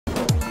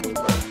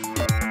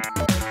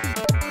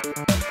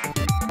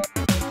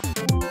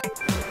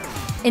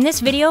In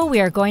this video, we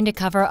are going to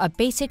cover a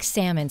basic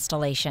SAM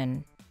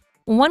installation.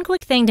 One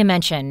quick thing to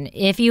mention,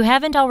 if you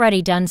haven't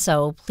already done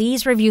so,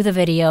 please review the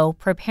video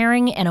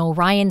Preparing an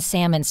Orion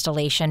SAM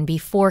Installation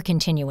before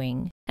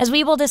continuing, as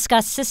we will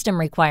discuss system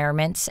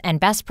requirements and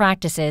best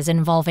practices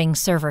involving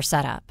server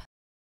setup.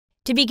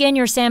 To begin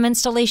your SAM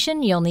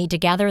installation, you'll need to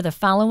gather the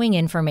following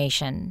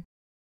information: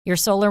 your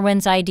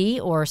SolarWinds ID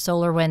or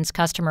SolarWinds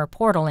Customer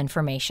Portal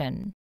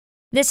information.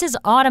 This is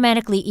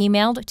automatically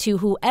emailed to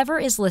whoever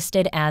is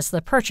listed as the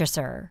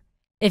purchaser.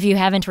 If you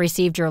haven't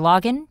received your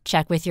login,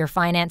 check with your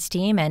finance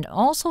team and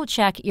also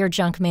check your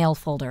junk mail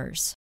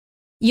folders.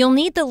 You'll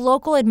need the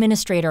local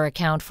administrator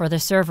account for the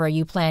server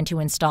you plan to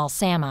install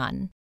SAM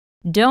on.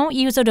 Don't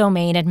use a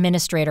domain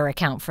administrator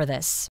account for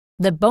this.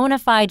 The bona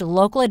fide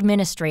local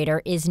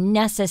administrator is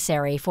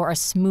necessary for a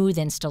smooth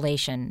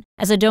installation,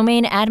 as a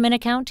domain admin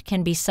account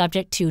can be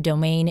subject to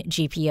domain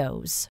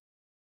GPOs.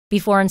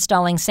 Before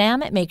installing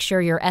SAM, make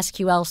sure your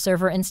SQL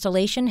Server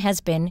installation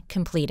has been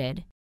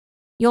completed.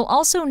 You'll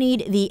also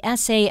need the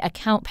SA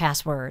account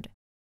password.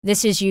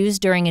 This is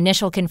used during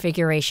initial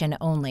configuration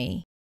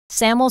only.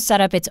 SAM will set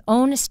up its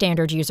own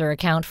standard user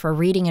account for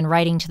reading and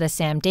writing to the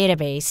SAM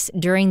database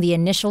during the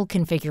initial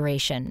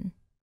configuration.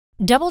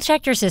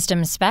 Double-check your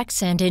system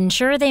specs and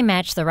ensure they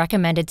match the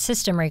recommended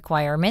system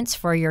requirements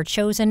for your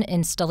chosen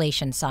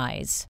installation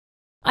size.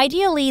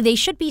 Ideally, they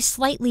should be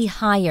slightly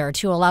higher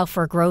to allow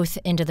for growth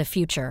into the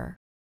future.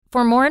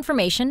 For more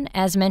information,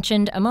 as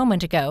mentioned a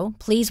moment ago,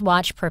 please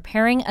watch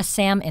Preparing a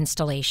SAM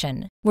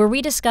Installation, where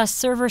we discuss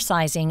server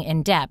sizing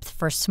in depth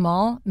for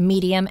small,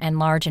 medium, and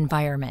large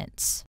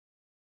environments.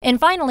 And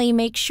finally,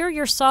 make sure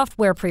your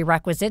software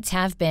prerequisites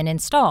have been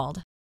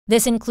installed.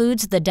 This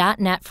includes the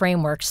 .NET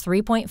Frameworks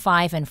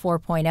 3.5 and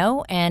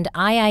 4.0 and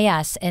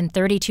IIS in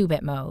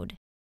 32-bit mode.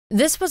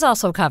 This was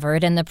also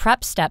covered in the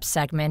Prep Steps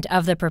segment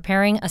of the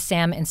Preparing a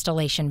SAM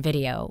Installation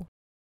video.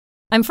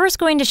 I'm first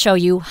going to show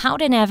you how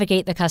to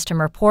navigate the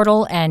customer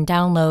portal and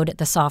download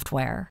the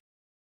software.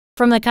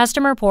 From the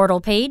customer portal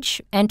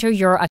page, enter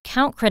your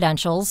account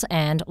credentials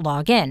and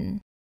log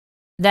in.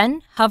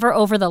 Then, hover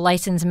over the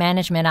License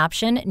Management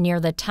option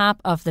near the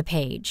top of the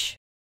page.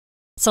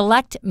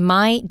 Select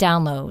My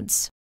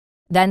Downloads.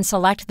 Then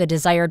select the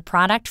desired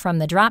product from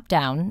the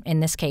drop-down, in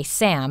this case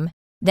SAM,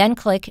 then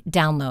click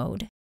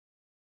Download.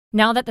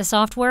 Now that the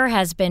software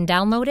has been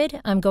downloaded,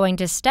 I'm going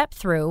to step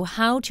through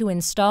how to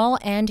install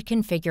and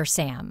configure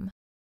SAM.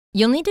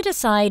 You'll need to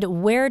decide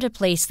where to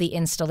place the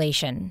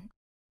installation.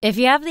 If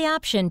you have the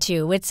option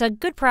to, it's a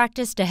good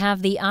practice to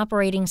have the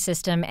operating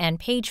system and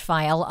page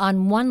file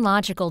on one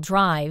logical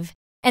drive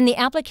and the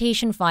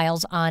application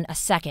files on a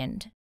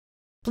second.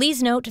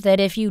 Please note that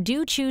if you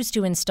do choose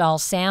to install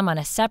SAM on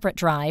a separate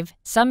drive,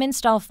 some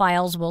install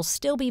files will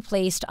still be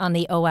placed on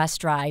the OS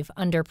drive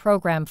under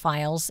Program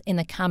Files in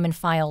the Common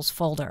Files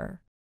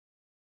folder.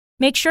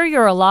 Make sure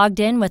you're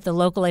logged in with the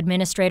local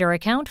administrator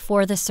account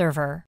for the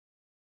server.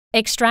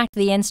 Extract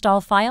the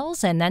install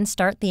files and then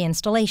start the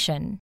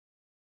installation.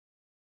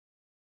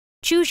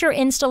 Choose your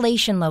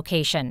installation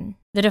location.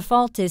 The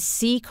default is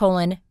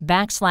C:\program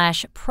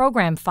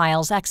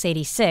files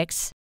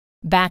x86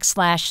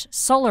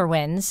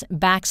 /SolarWinds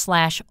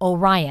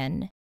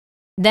 /Orion.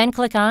 Then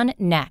click on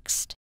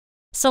Next.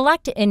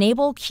 Select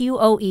Enable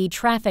QoE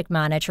Traffic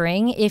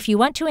Monitoring if you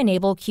want to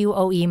enable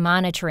QoE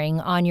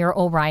monitoring on your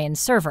Orion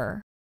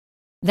server.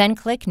 Then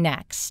click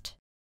Next.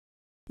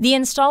 The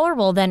installer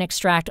will then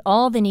extract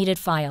all the needed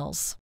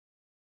files.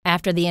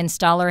 After the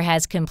installer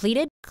has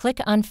completed,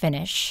 click on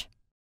Finish.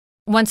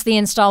 Once the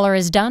installer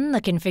is done, the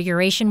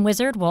configuration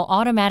wizard will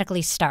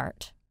automatically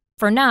start.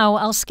 For now,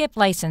 I'll skip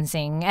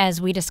licensing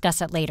as we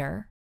discuss it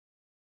later.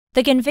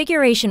 The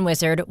configuration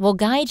wizard will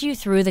guide you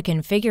through the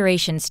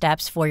configuration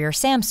steps for your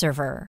SAM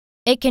server.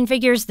 It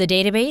configures the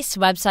database,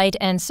 website,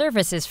 and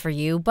services for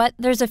you, but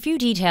there's a few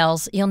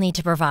details you'll need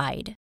to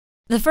provide.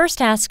 The first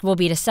task will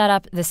be to set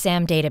up the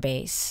SAM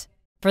database.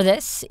 For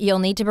this, you'll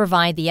need to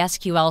provide the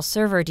SQL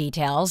Server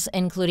details,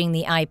 including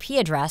the IP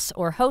address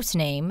or host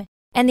name,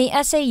 and the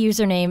SA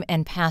username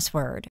and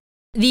password.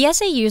 The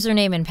SA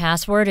username and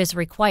password is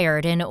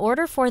required in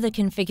order for the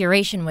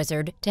configuration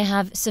wizard to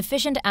have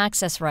sufficient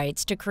access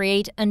rights to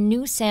create a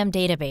new SAM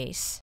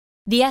database.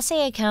 The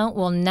SA account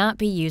will not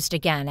be used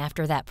again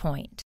after that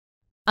point.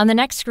 On the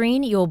next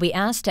screen, you will be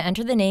asked to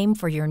enter the name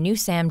for your new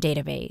SAM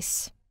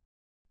database.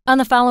 On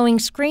the following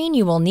screen,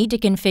 you will need to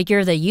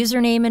configure the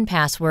username and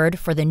password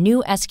for the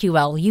new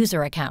SQL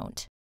user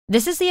account.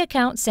 This is the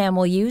account SAM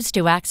will use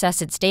to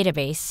access its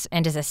database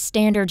and is a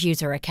standard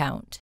user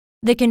account.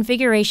 The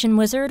configuration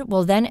wizard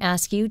will then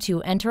ask you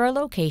to enter a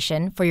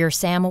location for your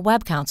SAM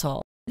web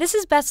console. This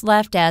is best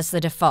left as the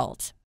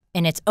default,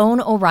 in its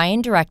own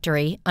Orion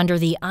directory under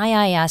the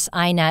IIS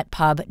inet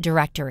pub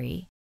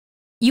directory.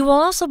 You will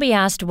also be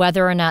asked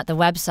whether or not the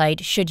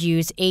website should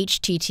use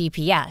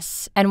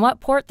HTTPS and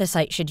what port the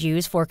site should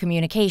use for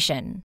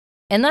communication.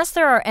 Unless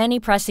there are any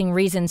pressing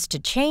reasons to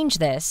change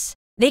this,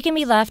 they can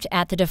be left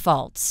at the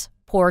defaults,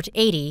 port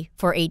 80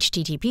 for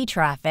HTTP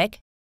traffic,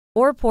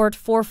 or port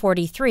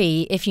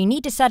 443 if you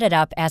need to set it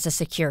up as a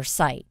secure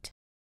site.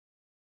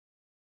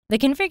 The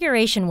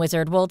configuration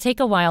wizard will take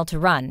a while to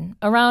run,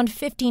 around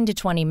 15 to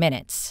 20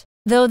 minutes,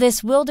 though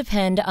this will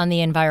depend on the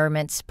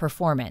environment's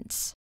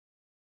performance.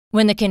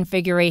 When the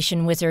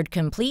configuration wizard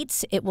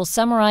completes, it will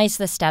summarize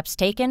the steps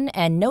taken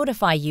and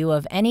notify you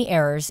of any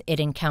errors it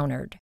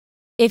encountered.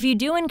 If you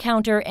do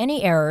encounter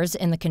any errors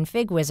in the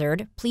config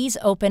wizard, please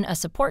open a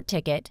support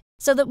ticket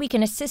so that we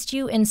can assist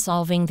you in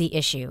solving the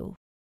issue.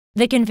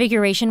 The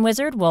configuration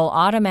wizard will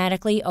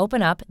automatically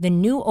open up the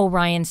new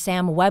Orion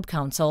SAM web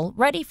console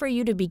ready for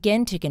you to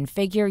begin to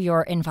configure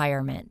your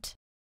environment.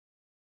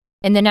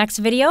 In the next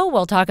video,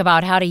 we'll talk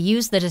about how to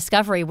use the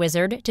Discovery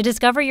Wizard to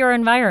discover your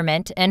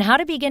environment and how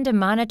to begin to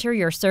monitor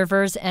your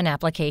servers and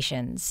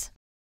applications.